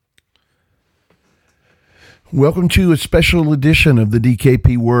Welcome to a special edition of the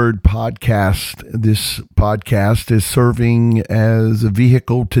DKP Word Podcast. This podcast is serving as a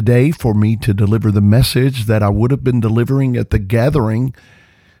vehicle today for me to deliver the message that I would have been delivering at the gathering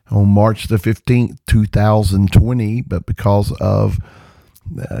on March the 15th, 2020, but because of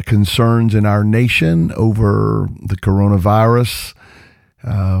concerns in our nation over the coronavirus,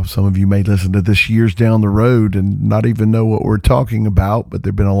 some of you may listen to this years down the road and not even know what we're talking about, but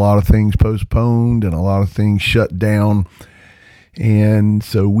there have been a lot of things postponed and a lot of things shut down. And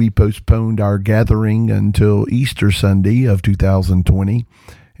so we postponed our gathering until Easter Sunday of 2020.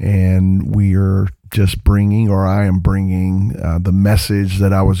 And we are just bringing, or I am bringing, the message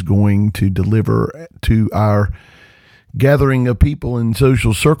that I was going to deliver to our gathering of people in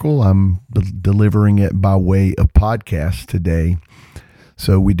social circle. I'm delivering it by way of podcast today.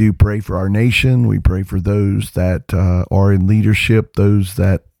 So we do pray for our nation. We pray for those that are in leadership, those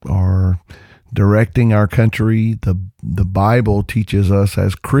that are directing our country. The Bible teaches us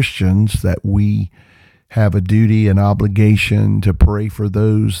as Christians that we have a duty and obligation to pray for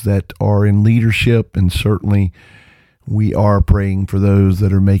those that are in leadership, and certainly we are praying for those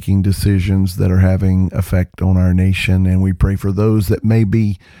that are making decisions that are having effect on our nation, and we pray for those that may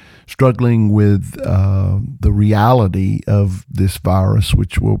be struggling with the reality of this virus,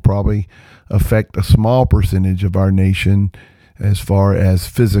 which will probably affect a small percentage of our nation as far as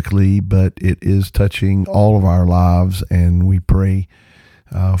physically, but it is touching all of our lives. And we pray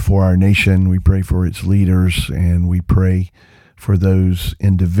for our nation, we pray for its leaders, and we pray for those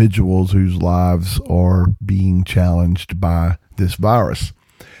individuals whose lives are being challenged by this virus.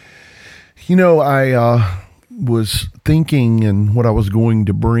 You know, I was thinking, and what I was going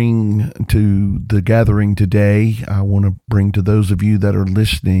to bring to the gathering today, I want to bring to those of you that are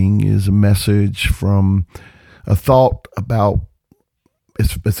listening, is a message from a thought about,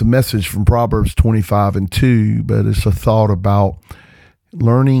 it's a message from Proverbs 25:2, but it's a thought about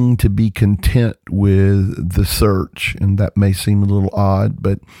learning to be content with the search. And that may seem a little odd,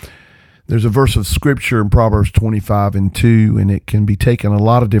 but there's a verse of scripture in Proverbs 25:2, and it can be taken a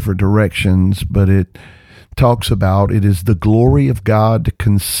lot of different directions, but it talks about, it is the glory of God to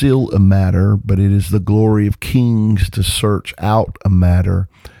conceal a matter, but it is the glory of kings to search out a matter.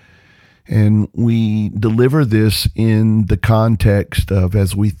 And we deliver this in the context of,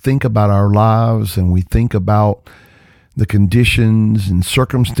 as we think about our lives and we think about the conditions and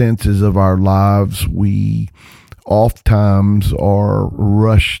circumstances of our lives, we oftentimes are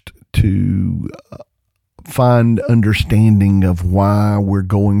rushed to find understanding of why we're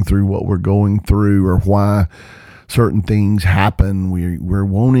going through what we're going through, or why certain things happen. We're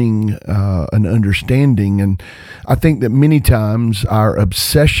wanting an understanding. And I think that many times our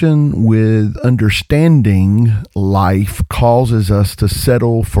obsession with understanding life causes us to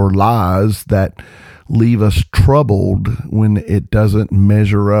settle for lies that leave us troubled when it doesn't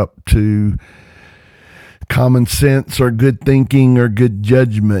measure up to common sense or good thinking or good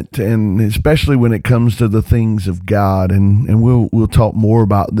judgment, and especially when it comes to the things of God. And we'll talk more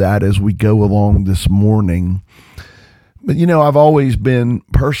about that as we go along this morning. But you know, I've always been,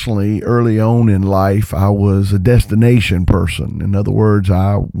 personally, early on in life, I was a destination person. In other words,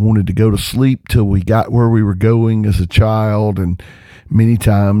 I wanted to go to sleep till we got where we were going as a child, and many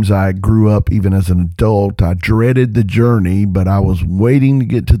times I grew up, even as an adult, I dreaded the journey, but I was waiting to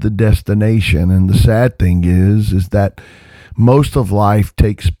get to the destination. And the sad thing is that most of life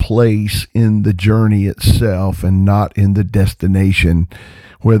takes place in the journey itself and not in the destination.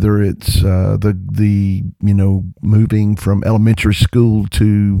 Whether it's moving from elementary school to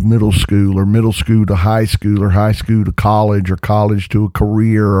middle school, or middle school to high school, or high school to college, or college to a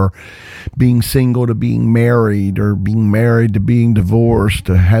career, or being single to being married, or being married to being divorced,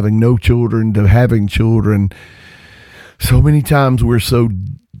 to having no children to having children. So many times we're so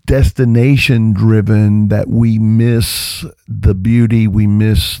destination driven that we miss the beauty, we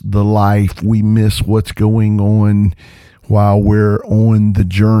miss the life, we miss what's going on while we're on the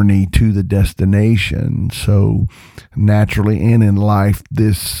journey to the destination. So naturally, and in life,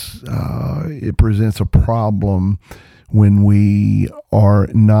 this it presents a problem when we are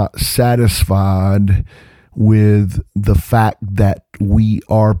not satisfied with the fact that we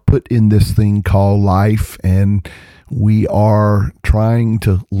are put in this thing called life, and we are trying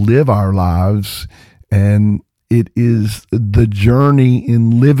to live our lives, and it is the journey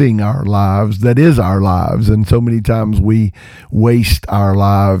in living our lives that is our lives. And so many times we waste our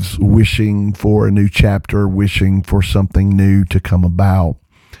lives wishing for a new chapter, wishing for something new to come about.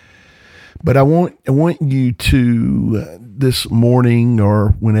 But I want you to, this morning, or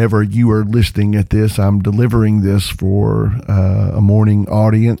whenever you are listening at this, I'm delivering this for a morning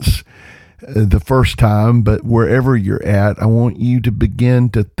audience. the first time, but wherever you're at, I want you to begin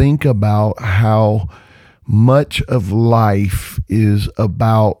to think about how much of life is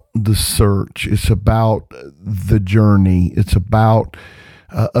about the search. It's about the journey. It's about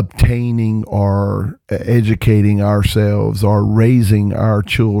obtaining or educating ourselves or raising our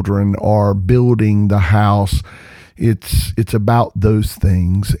children or building the house. It's about those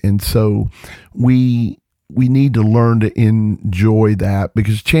things. And so we need to learn to enjoy that,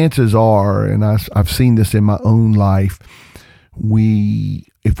 because chances are, and I've seen this in my own life,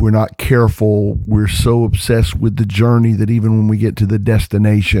 if we're not careful, we're so obsessed with the journey that even when we get to the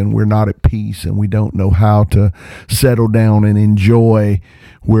destination, we're not at peace and we don't know how to settle down and enjoy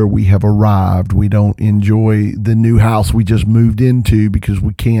where we have arrived. We don't enjoy the new house we just moved into because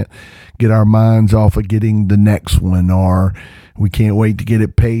we can't get our minds off of getting the next one, or we can't wait to get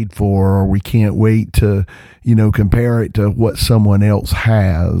it paid for, or we can't wait to, compare it to what someone else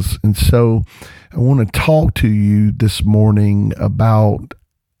has. And so I want to talk to you this morning about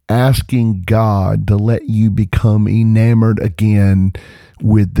asking God to let you become enamored again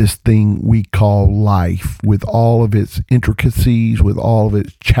with this thing we call life, with all of its intricacies, with all of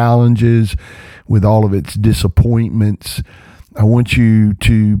its challenges, with all of its disappointments. I want you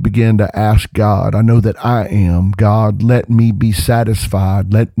to begin to ask God. I know that I am. God, let me be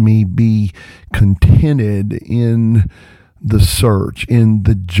satisfied. Let me be contented in the search, in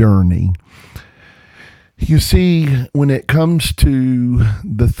the journey. You see, when it comes to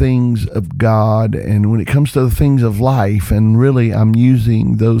the things of God and when it comes to the things of life, and really I'm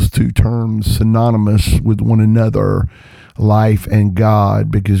using those two terms synonymous with one another, life and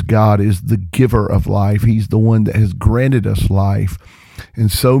God, because God is the giver of life. He's the one that has granted us life.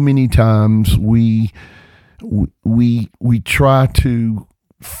 And so many times we try to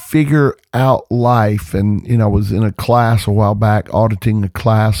figure out life. And I was in a class a while back, auditing a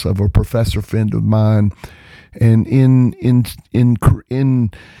class of a professor friend of mine, and in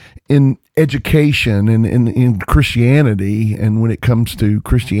education and in Christianity, and when it comes to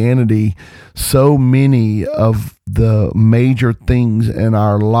Christianity, so many of the major things in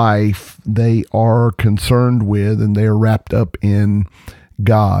our life they are concerned with, and they're wrapped up in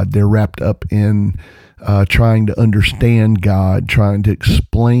God. They're wrapped up in trying to understand God, trying to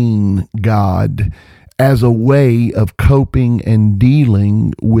explain God as a way of coping and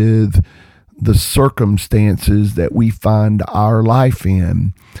dealing with the circumstances that we find our life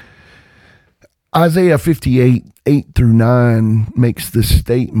in. Isaiah 58, 8-9 makes this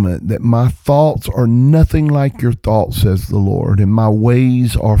statement that my thoughts are nothing like your thoughts, says the Lord, and my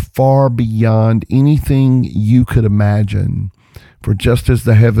ways are far beyond anything you could imagine. For just as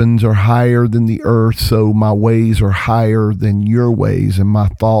the heavens are higher than the earth, so my ways are higher than your ways, and my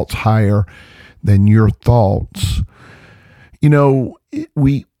thoughts higher than your thoughts.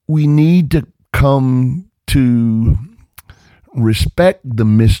 We need to come to respect the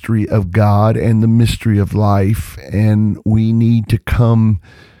mystery of God and the mystery of life, and we need to come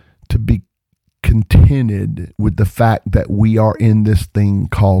to be contented with the fact that we are in this thing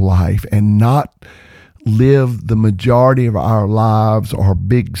called life, and not live the majority of our lives or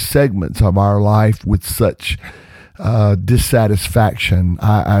big segments of our life with such dissatisfaction.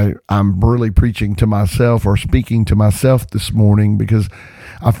 I'm really preaching to myself or speaking to myself this morning, because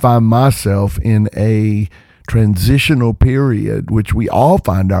I find myself in a transitional period, which we all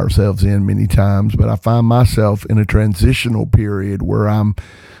find ourselves in many times, but I find myself in a transitional period where I'm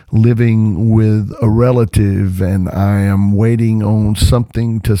living with a relative and I am waiting on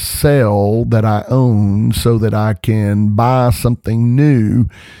something to sell that I own so that I can buy something new.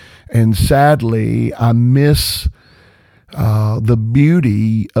 And sadly, I miss the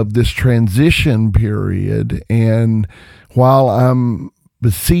beauty of this transition period. And while I'm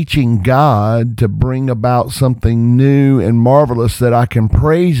beseeching God to bring about something new and marvelous that I can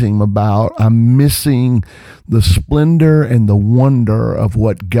praise Him about, I'm missing the splendor and the wonder of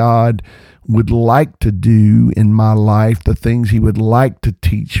what God would like to do in my life, the things He would like to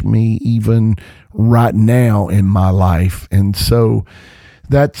teach me even right now in my life. And so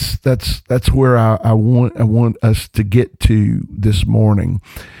that's where I want us to get to this morning.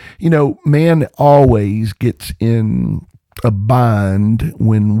 Man always gets in a bind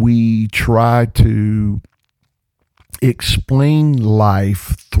when we try to explain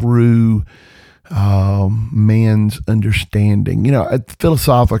life through man's understanding.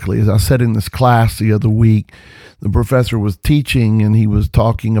 Philosophically, as I said in this class the other week, the professor was teaching and he was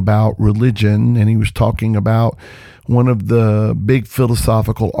talking about religion, and he was talking about one of the big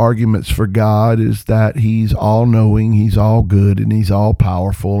philosophical arguments for God is that He's all-knowing, He's all good, and He's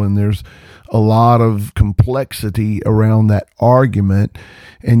all-powerful, and there's a lot of complexity around that argument.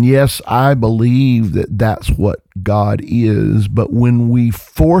 And yes, I believe that that's what God is. But when we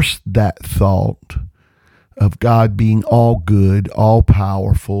force that thought of God being all good, all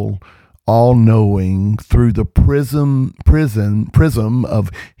powerful, all knowing through the prism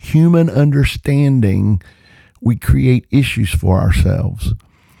of human understanding, we create issues for ourselves.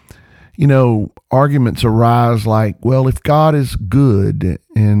 Arguments arise like, well, if God is good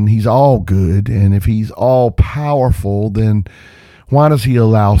and he's all good, and if he's all powerful, then why does he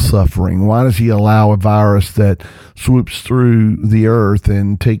allow suffering? Why does he allow a virus that swoops through the earth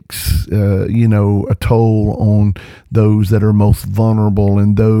and takes, a toll on those that are most vulnerable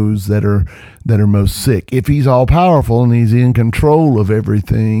and those that are most sick? If he's all powerful and he's in control of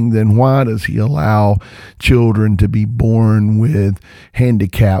everything, then why does he allow children to be born with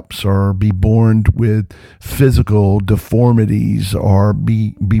handicaps, or be born with physical deformities, or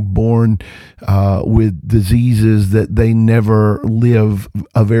be born with diseases that they never live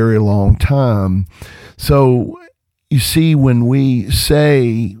a very long time? So you see, when we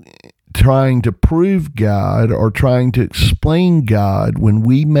say trying to prove God or trying to explain God, when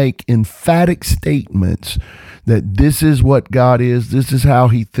we make emphatic statements that this is what God is, this is how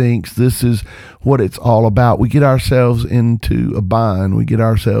he thinks, this is what it's all about, we get ourselves into a bind. We get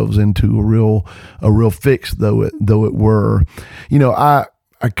ourselves into a real fix, though it were.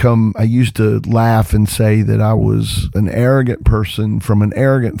 I used to laugh and say that I was an arrogant person from an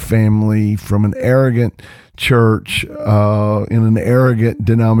arrogant family, from an arrogant church, in an arrogant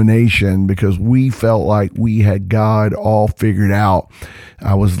denomination, because we felt like we had God all figured out.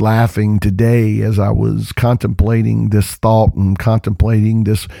 I was laughing today as I was contemplating this thought and contemplating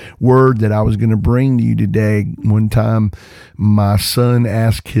this word that I was going to bring to you today. One time my son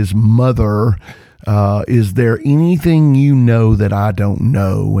asked his mother, is there anything you know that I don't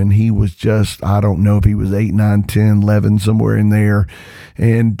know? And he was just, I don't know if he was 8, 9, 10, 11, somewhere in there.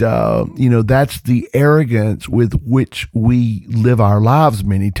 And, that's the arrogance with which we live our lives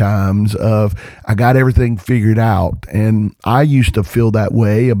many times of, I got everything figured out. And I used to feel that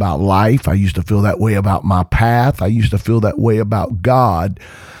way about life. I used to feel that way about my path. I used to feel that way about God.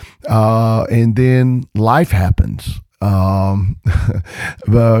 And then life happens.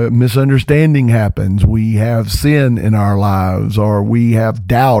 The misunderstanding happens. We have sin in our lives, or we have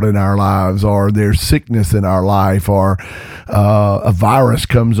doubt in our lives, or there's sickness in our life, or a virus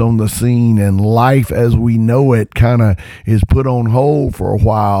comes on the scene, and life as we know it kind of is put on hold for a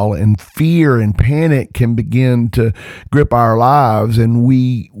while, and fear and panic can begin to grip our lives. And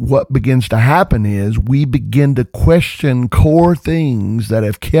what begins to happen is we begin to question core things that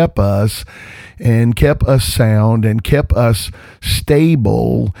have kept us sound and kept us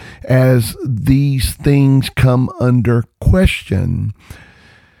stable as these things come under question.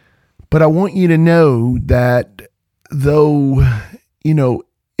 But I want you to know that though,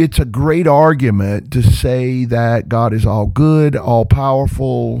 it's a great argument to say that God is all good, all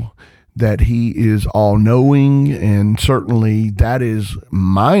powerful, that he is all knowing, and certainly that is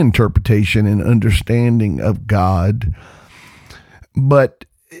my interpretation and understanding of God. But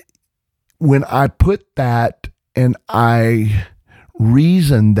when I put that and I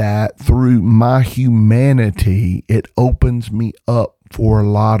reason that through my humanity, it opens me up for a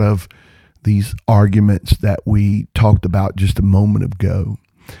lot of these arguments that we talked about just a moment ago.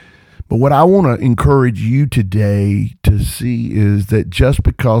 But what I want to encourage you today to see is that just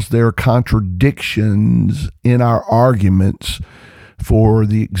because there are contradictions in our arguments for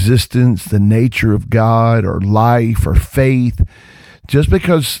the existence, the nature of God, or life, or faith, just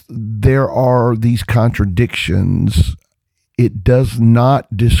because there are these contradictions, it does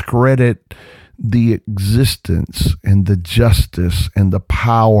not discredit the existence and the justice and the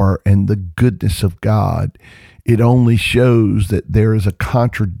power and the goodness of God. It only shows that there is a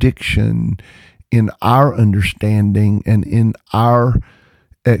contradiction in our understanding and in our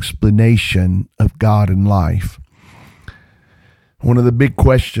explanation of God and life. One of the big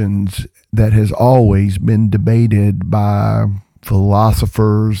questions that has always been debated by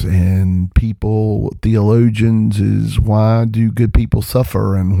philosophers and people, theologians, is why do good people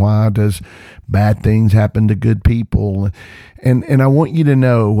suffer, and why does bad things happen to good people? And I want you to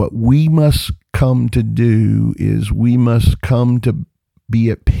know what we must come to do is we must come to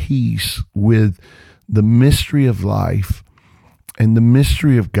be at peace with the mystery of life and the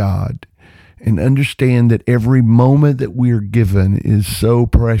mystery of God, and understand that every moment that we are given is so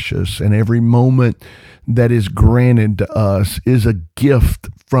precious, and every moment that is granted to us is a gift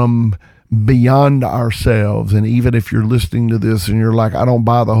from beyond ourselves. And even if you're listening to this and you're like, I don't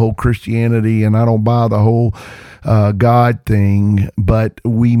buy the whole Christianity and I don't buy the whole God thing, but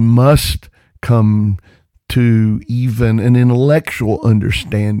we must come to even an intellectual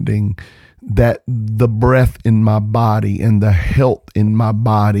understanding that the breath in my body and the health in my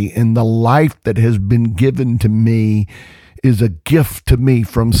body and the life that has been given to me is a gift to me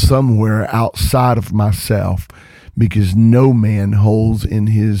from somewhere outside of myself, because no man holds in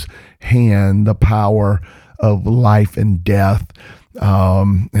his hand the power of life and death.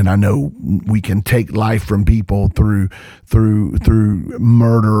 And I know we can take life from people through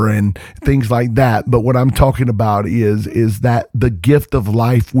murder and things like that. But what I'm talking about is that the gift of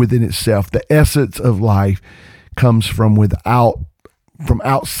life within itself, the essence of life, comes from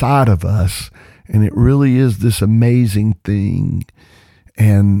outside of us. And it really is this amazing thing.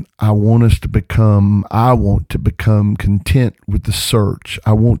 And I want to become content with the search.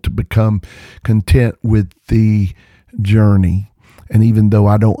 I want to become content with the journey. And even though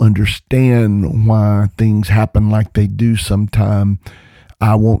I don't understand why things happen like they do sometimes,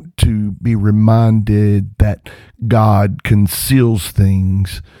 I want to be reminded that God conceals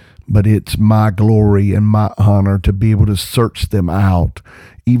things, but it's my glory and my honor to be able to search them out.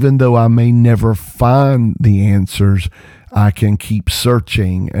 Even though I may never find the answers, I can keep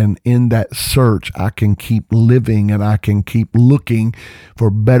searching, and in that search, I can keep living, and I can keep looking for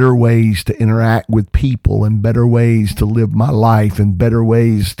better ways to interact with people and better ways to live my life and better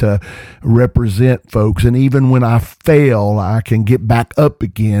ways to represent folks. And even when I fail, I can get back up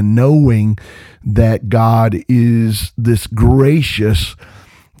again, knowing that God is this gracious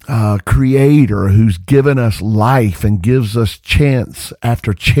creator who's given us life and gives us chance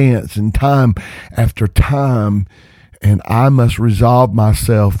after chance and time after time. And I must resolve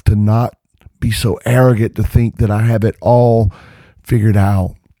myself to not be so arrogant to think that I have it all figured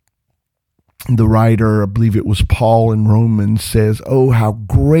out. The writer, I believe it was Paul in Romans, says, "Oh, how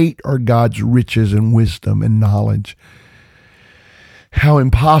great are God's riches and wisdom and knowledge. How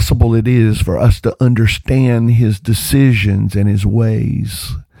impossible it is for us to understand his decisions and his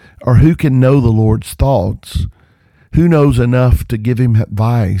ways. Or who can know the Lord's thoughts? Who knows enough to give him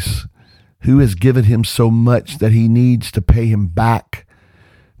advice? Who has given him so much that he needs to pay him back?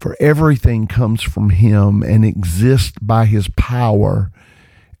 For everything comes from him and exists by his power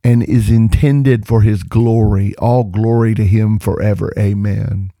and is intended for his glory. All glory to him forever.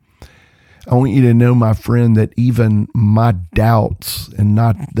 Amen." I want you to know, my friend, that even my doubts and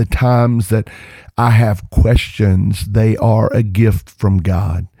not the times that I have questions, they are a gift from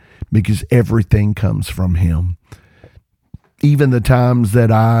God, because everything comes from him. Even the times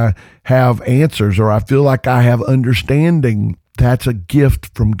that I have answers or I feel like I have understanding, that's a gift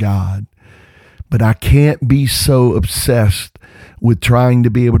from God. But I can't be so obsessed with trying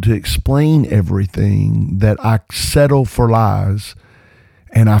to be able to explain everything that I settle for lies.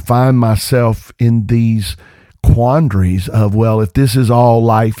 And I find myself in these quandaries of, well, if this is all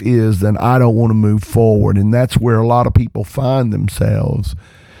life is, then I don't want to move forward. And that's where a lot of people find themselves.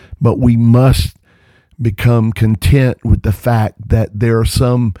 But we must become content with the fact that there are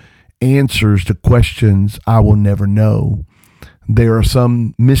some answers to questions I will never know. There are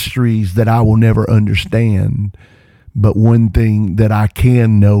some mysteries that I will never understand. But one thing that I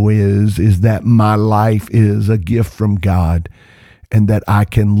can know is that my life is a gift from God, and that I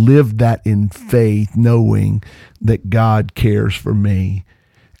can live that in faith, knowing that God cares for me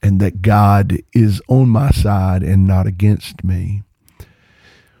and that God is on my side and not against me.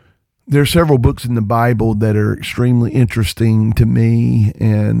 There are several books in the Bible that are extremely interesting to me,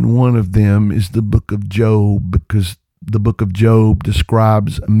 and one of them is the book of Job, because the book of Job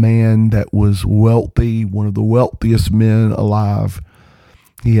describes a man that was wealthy, one of the wealthiest men alive.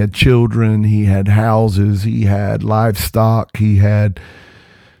 He had children, he had houses, he had livestock, he had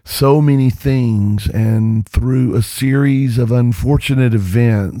so many things, and through a series of unfortunate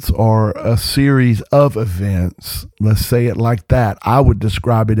events, or a series of events, let's say it like that, I would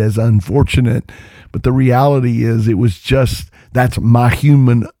describe it as unfortunate, but the reality is it was just, that's my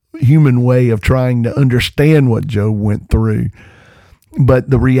human way of trying to understand what Job went through. But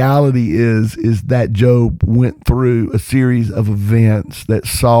the reality is that Job went through a series of events that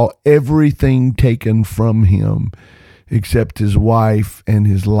saw everything taken from him except his wife and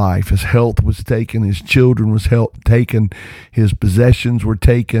his life. His health was taken, his children was taken, his possessions were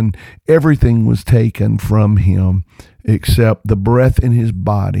taken, everything was taken from him except the breath in his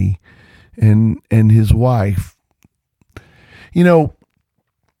body and his wife. You know,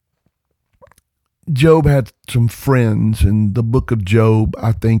 Job had some friends, and the book of Job,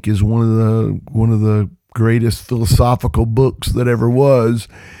 I think, is one of the greatest philosophical books that ever was,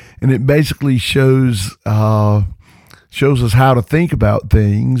 and it basically shows shows us how to think about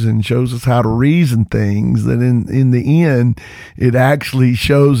things and shows us how to reason things, that in the end, it actually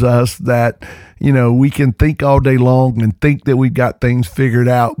shows us that, we can think all day long and think that we've got things figured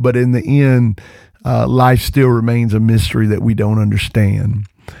out, but in the end, life still remains a mystery that we don't understand.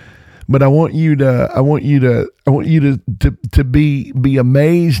 But I want you to be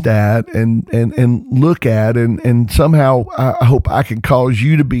amazed at and look at and somehow I hope I can cause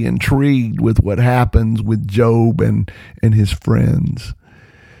you to be intrigued with what happens with Job and his friends.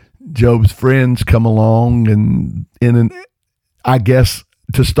 Job's friends come along and I guess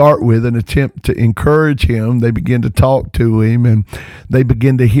to start with, an attempt to encourage him. They begin to talk to him and they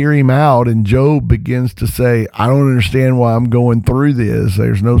begin to hear him out. And Job begins to say, I don't understand why I'm going through this.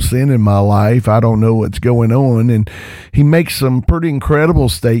 There's no sin in my life. I don't know what's going on. And he makes some pretty incredible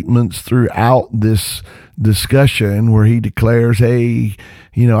statements throughout this discussion where he declares, hey,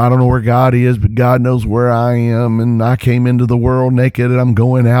 I don't know where God is, but God knows where I am. And I came into the world naked and I'm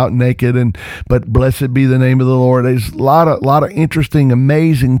going out naked. But blessed be the name of the Lord. There's a lot of interesting,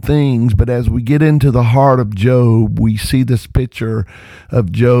 amazing things. But as we get into the heart of Job, we see this picture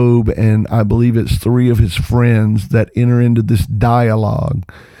of Job, and I believe it's 3 of his friends that enter into this dialogue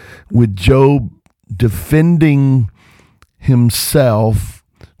with Job defending himself,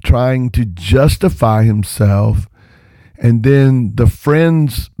 trying to justify himself. And then the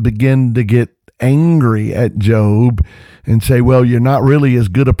friends begin to get angry at Job and say, well, you're not really as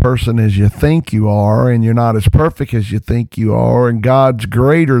good a person as you think you are, and you're not as perfect as you think you are, and God's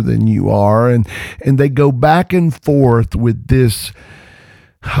greater than you are. And they go back and forth with this,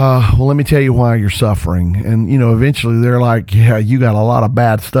 well, let me tell you why you're suffering. And, eventually they're like, yeah, you got a lot of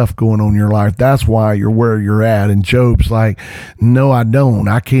bad stuff going on in your life. That's why you're where you're at. And Job's like, no, I don't.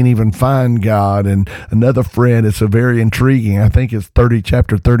 I can't even find God. And another friend, it's a very intriguing, I think it's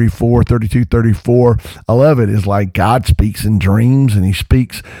chapter 34, 32, 34. I love it. It's like God speaks in dreams and he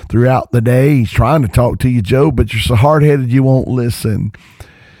speaks throughout the day. He's trying to talk to you, Job, but you're so hard-headed you won't listen.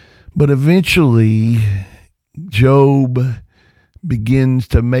 But eventually, Job begins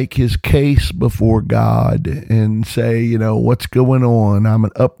to make his case before God and say, what's going on? I'm an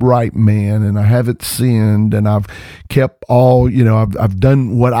upright man and I haven't sinned and I've kept all, I've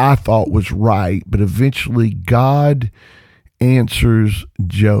done what I thought was right. But eventually God answers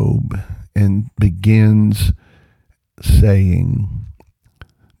Job and begins saying,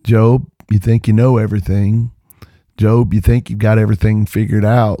 Job, you think you know everything. Job, you think you've got everything figured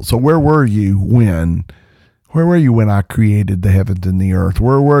out. So where were you when? Where were you when I created the heavens and the earth?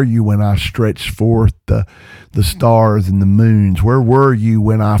 Where were you when I stretched forth the stars and the moons? Where were you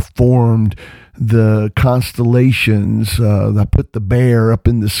when I formed the constellations? I put the bear up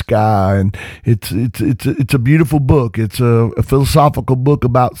in the sky, and it's a beautiful book. It's a philosophical book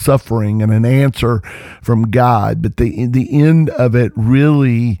about suffering and an answer from God. But the end of it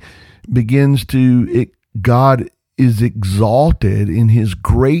really begins God is exalted in his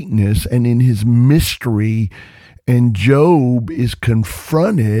greatness and in his mystery, and Job is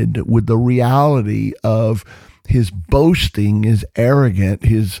confronted with the reality of his boasting is arrogant,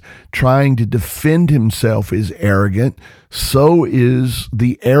 his trying to defend himself is arrogant. So is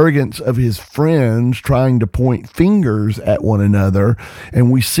the arrogance of his friends trying to point fingers at one another. And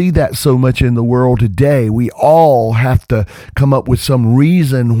we see that so much in the world today. We all have to come up with some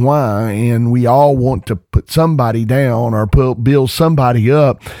reason why, and we all want to put somebody down or build somebody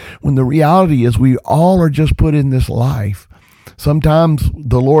up, when the reality is we all are just put in this life. Sometimes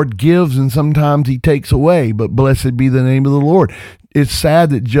the Lord gives and sometimes he takes away, but blessed be the name of the Lord. It's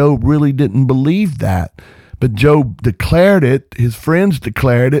sad that Job really didn't believe that. But Job declared it, his friends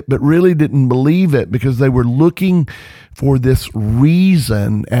declared it, but really didn't believe it because they were looking for this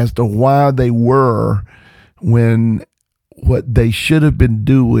reason as to why they were, when what they should have been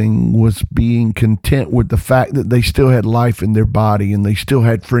doing was being content with the fact that they still had life in their body and they still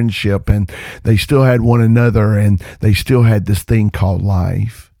had friendship and they still had one another and they still had this thing called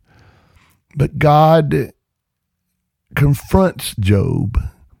life. But God confronts Job.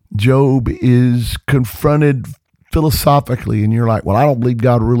 Job is confronted philosophically, and you're like, well, I don't believe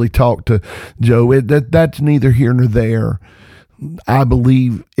God really talked to Job. That's neither here nor there. I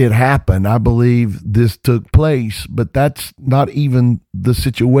believe it happened. I believe this took place, but that's not even the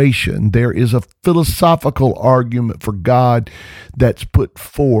situation. There is a philosophical argument for God that's put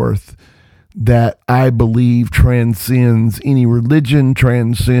forth that I believe transcends any religion,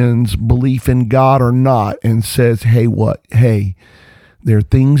 transcends belief in God or not, and says, hey, there are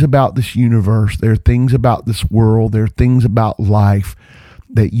things about this universe, there are things about this world, there are things about life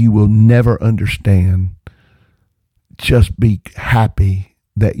that you will never understand. Just be happy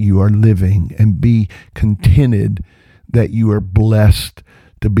that you are living and be contented that you are blessed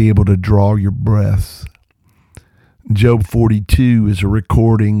to be able to draw your breath. Job 42 is a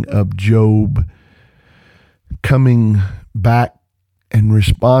recording of Job coming back and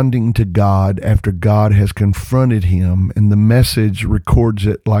responding to God after God has confronted him. And the message records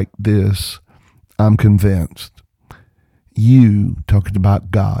it like this: I'm convinced. You, talking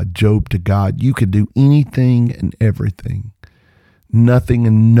about God, Job to God, you can do anything and everything. Nothing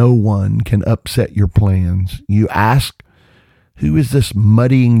and no one can upset your plans. You ask, who is this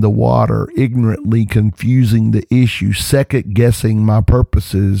muddying the water, ignorantly confusing the issue, second-guessing my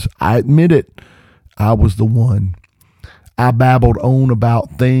purposes? I admit it, I was the one. I babbled on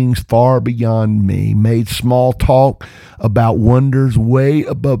about things far beyond me, made small talk about wonders way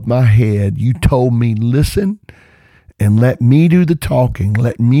above my head. You told me, listen, and let me do the talking.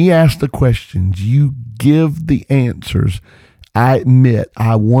 Let me ask the questions. You give the answers. I admit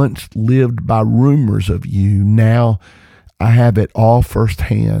I once lived by rumors of you. Now I have it all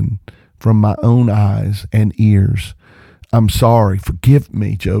firsthand from my own eyes and ears. I'm sorry. Forgive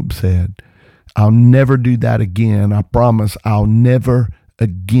me, Job said. I'll never do that again. I promise I'll never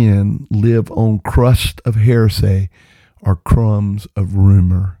again live on crust of heresy or crumbs of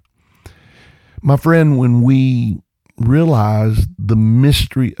rumor. My friend, when we realize the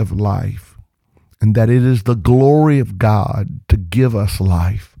mystery of life and that it is the glory of God to give us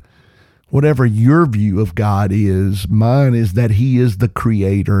life, whatever your view of God is, mine is that he is the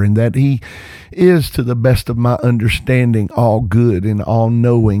creator and that he is, to the best of my understanding, all good and all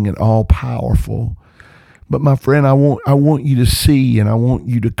knowing and all powerful. But my friend, I want you to see, and I want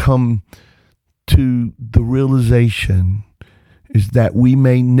you to come to the realization is that we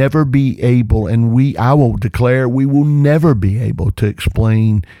may never be able, and I will declare we will never be able to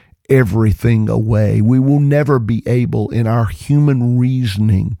explain everything away. We will never be able in our human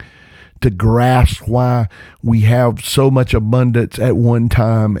reasoning to grasp why we have so much abundance at one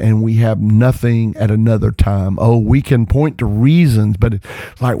time and we have nothing at another time. Oh, we can point to reasons, but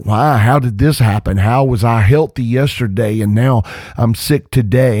it's like, why? How did this happen? How was I healthy yesterday and now I'm sick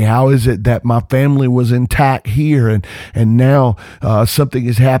today? How is it that my family was intact here and now something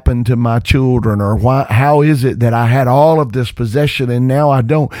has happened to my children? Or why? How is it that I had all of this possession and now I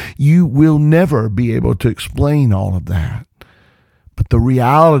don't? You will never be able to explain all of that. But the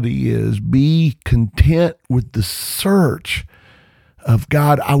reality is, be content with the search of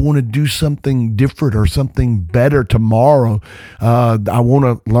God. I want to do something different or something better tomorrow. I want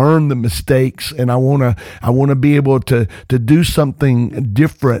to learn the mistakes, and I want to be able to do something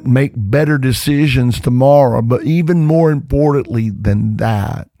different, make better decisions tomorrow. But even more importantly than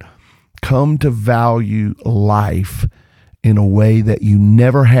that, come to value life in a way that you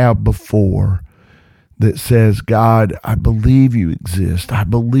never have before. That says, God, I believe you exist. I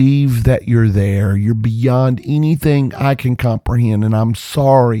believe that you're there. You're beyond anything I can comprehend. And I'm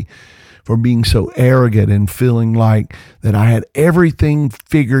sorry for being so arrogant and feeling like that I had everything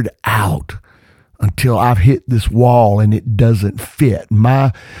figured out until I've hit this wall and it doesn't fit.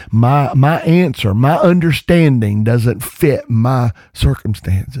 My answer, my understanding doesn't fit my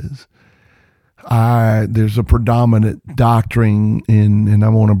circumstances. There's a predominant doctrine and I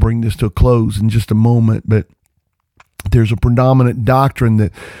want to bring this to a close in just a moment, but there's a predominant doctrine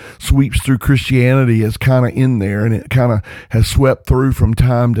that sweeps through Christianity. It's kind of in there, and it kind of has swept through from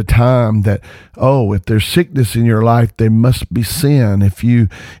time to time that, oh, if there's sickness in your life, there must be sin. If you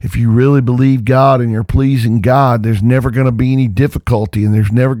really believe God and you're pleasing God, there's never going to be any difficulty and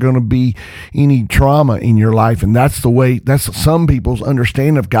there's never going to be any trauma in your life. And that's some people's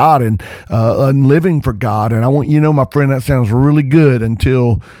understanding of God and living for God. And I want you to know, my friend, that sounds really good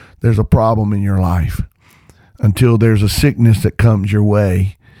until there's a problem in your life. Until there's a sickness that comes your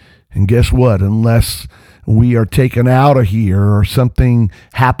way. And guess what? Unless we are taken out of here or something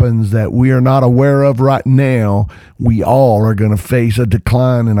happens that we are not aware of right now, we all are going to face a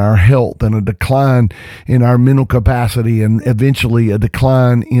decline in our health and a decline in our mental capacity and eventually a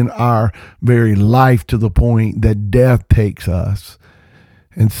decline in our very life to the point that death takes us.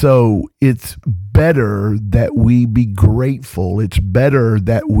 And so it's better that we be grateful. It's better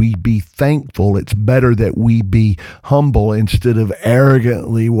that we be thankful. It's better that we be humble instead of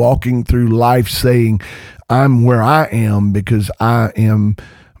arrogantly walking through life saying, I'm where I am because I am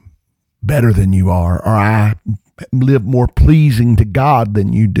better than you are, or I live more pleasing to God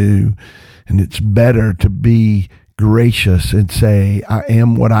than you do. And it's better to be gracious and say, I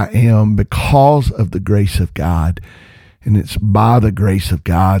am what I am because of the grace of God. And it's by the grace of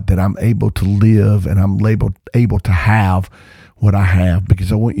God that I'm able to live and I'm able to have what I have.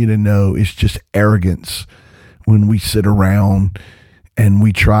 Because I want you to know it's just arrogance when we sit around and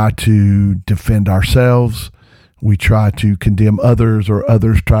we try to defend ourselves. We try to condemn others, or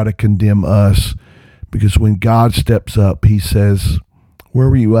others try to condemn us, because when God steps up, he says, where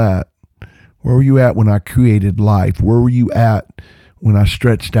were you at? Where were you at when I created life? Where were you at when I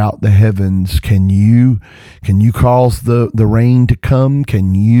stretched out the heavens? Can you cause the rain to come?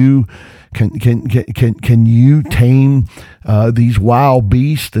 Can you tame these wild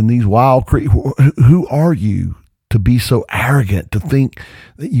beasts and these wild creatures? Who are you to be so arrogant to think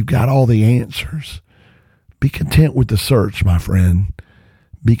that you've got all the answers? Be content with the search, my friend.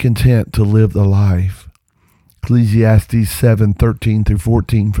 Be content to live the life. Ecclesiastes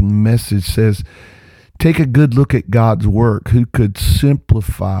 7:13-14 from the Message says, take a good look at God's work, who could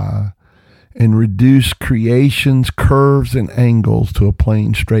simplify and reduce creation's curves and angles to a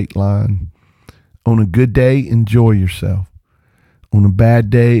plain straight line. On a good day, enjoy yourself. On a bad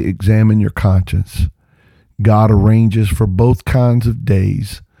day, examine your conscience. God arranges for both kinds of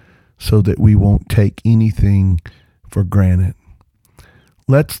days so that we won't take anything for granted.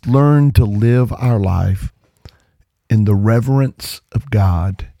 Let's learn to live our life in the reverence of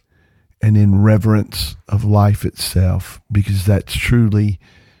God and in reverence of life itself, because that truly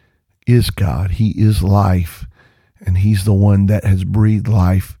is God. He is life, and he's the one that has breathed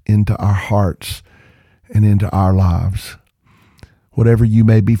life into our hearts and into our lives. Whatever you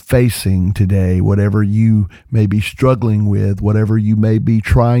may be facing today, whatever you may be struggling with, whatever you may be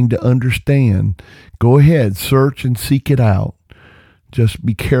trying to understand, go ahead, search and seek it out. Just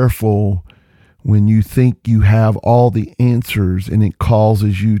be careful when you think you have all the answers and it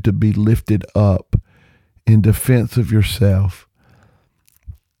causes you to be lifted up in defense of yourself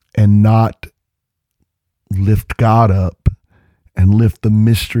and not lift God up and lift the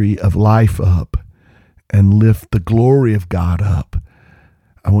mystery of life up and lift the glory of God up.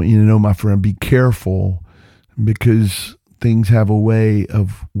 I want you to know, my friend, be careful, because things have a way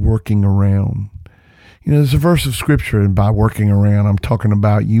of working around. You know, there's a verse of scripture, and by working around, I'm talking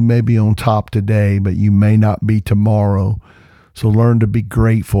about you may be on top today, but you may not be tomorrow. So learn to be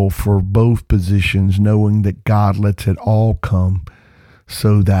grateful for both positions, knowing that God lets it all come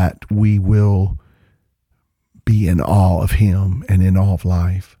so that we will be in awe of him and in awe of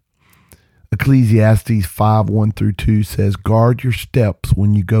life. Ecclesiastes 5:1-2 says, guard your steps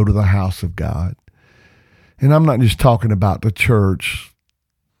when you go to the house of God. And I'm not just talking about the church.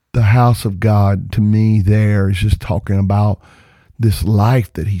 The house of God, to me, there is just talking about this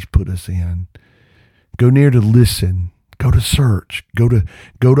life that he's put us in. Go near to listen, go to search, go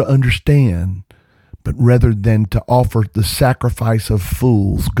to understand, but rather than to offer the sacrifice of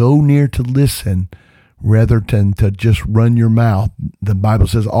fools, go near to listen rather than to just run your mouth. The Bible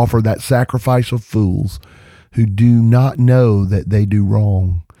says, offer that sacrifice of fools who do not know that they do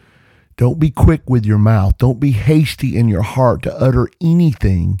wrong. Don't be quick with your mouth. Don't be hasty in your heart to utter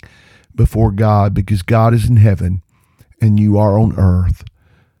anything before God, because God is in heaven and you are on earth.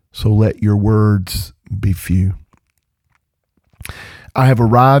 So let your words be few. I have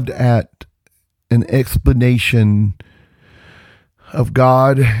arrived at an explanation of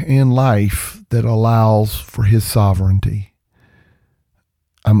God and life that allows for his sovereignty.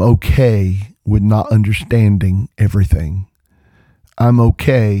 I'm okay with not understanding everything. I'm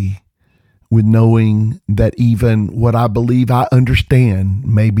okay with knowing that even what I believe I understand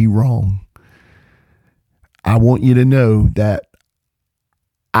may be wrong. I want you to know that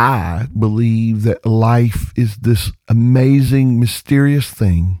I believe that life is this amazing, mysterious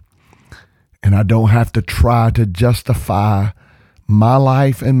thing, and I don't have to try to justify my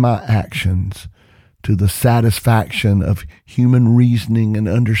life and my actions to the satisfaction of human reasoning and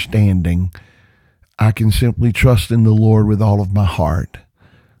understanding. I can simply trust in the Lord with all of my heart.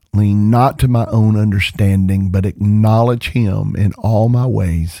 Lean not to my own understanding, but acknowledge him in all my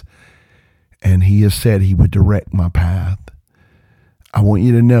ways. And he has said he would direct my path. I want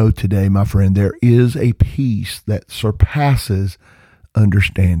you to know today, my friend, there is a peace that surpasses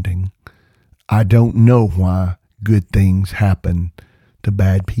understanding. I don't know why good things happen to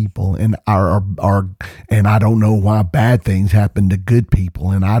bad people, and and I don't know why bad things happen to good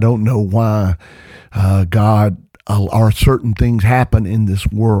people, and I don't know why or certain things happen in this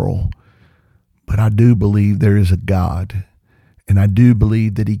world. But I do believe there is a God, and I do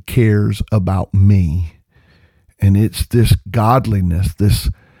believe that he cares about me. And it's this godliness, this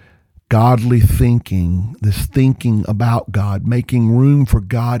godly thinking, this thinking about God, making room for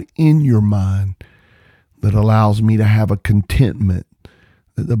God in your mind, that allows me to have a contentment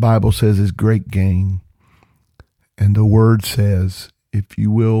that the Bible says is great gain. And the word says, if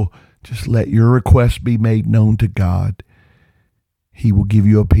you will just let your request be made known to God, he will give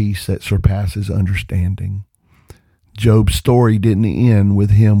you a peace that surpasses understanding. Job's story didn't end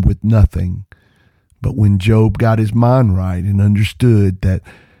with him with nothing, But when Job got his mind right and understood that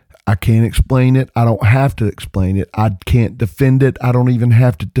I can't explain it, I don't have to explain it, I can't defend it, I don't even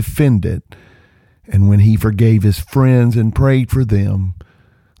have to defend it. And when he forgave his friends and prayed for them,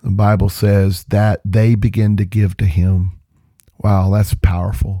 the Bible says that they began to give to him. Wow, that's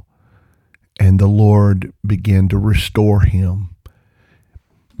powerful. And the Lord began to restore him.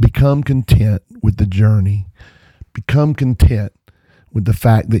 Become content with the journey. Become content with the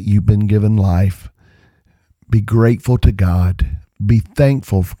fact that you've been given life. Be grateful to God. Be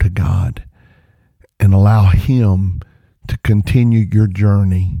thankful to God. And allow him to continue your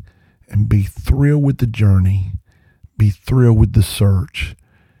journey. And be thrilled with the journey. Be thrilled with the search.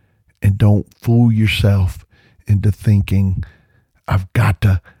 And don't fool yourself into thinking, I've got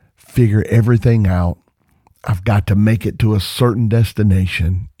to figure everything out. I've got to make it to a certain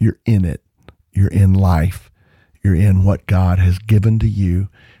destination. You're in it. You're in life. You're in what God has given to you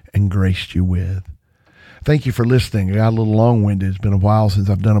and graced you with. Thank you for listening. I got a little long-winded. It's been a while since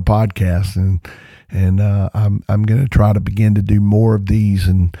I've done a podcast, and I'm going to try to begin to do more of these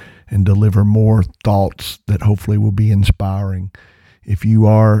and deliver more thoughts that hopefully will be inspiring. If you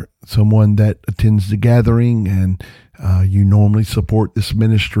are someone that attends the gathering and you normally support this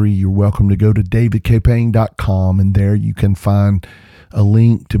ministry, you're welcome to go to davidkpayne.com, and there you can find a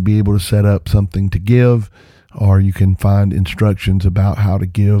link to be able to set up something to give, or you can find instructions about how to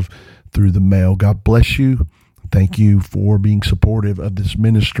give through the mail. God bless you. Thank you for being supportive of this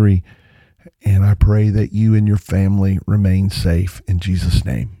ministry, and I pray that you and your family remain safe in Jesus'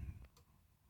 name.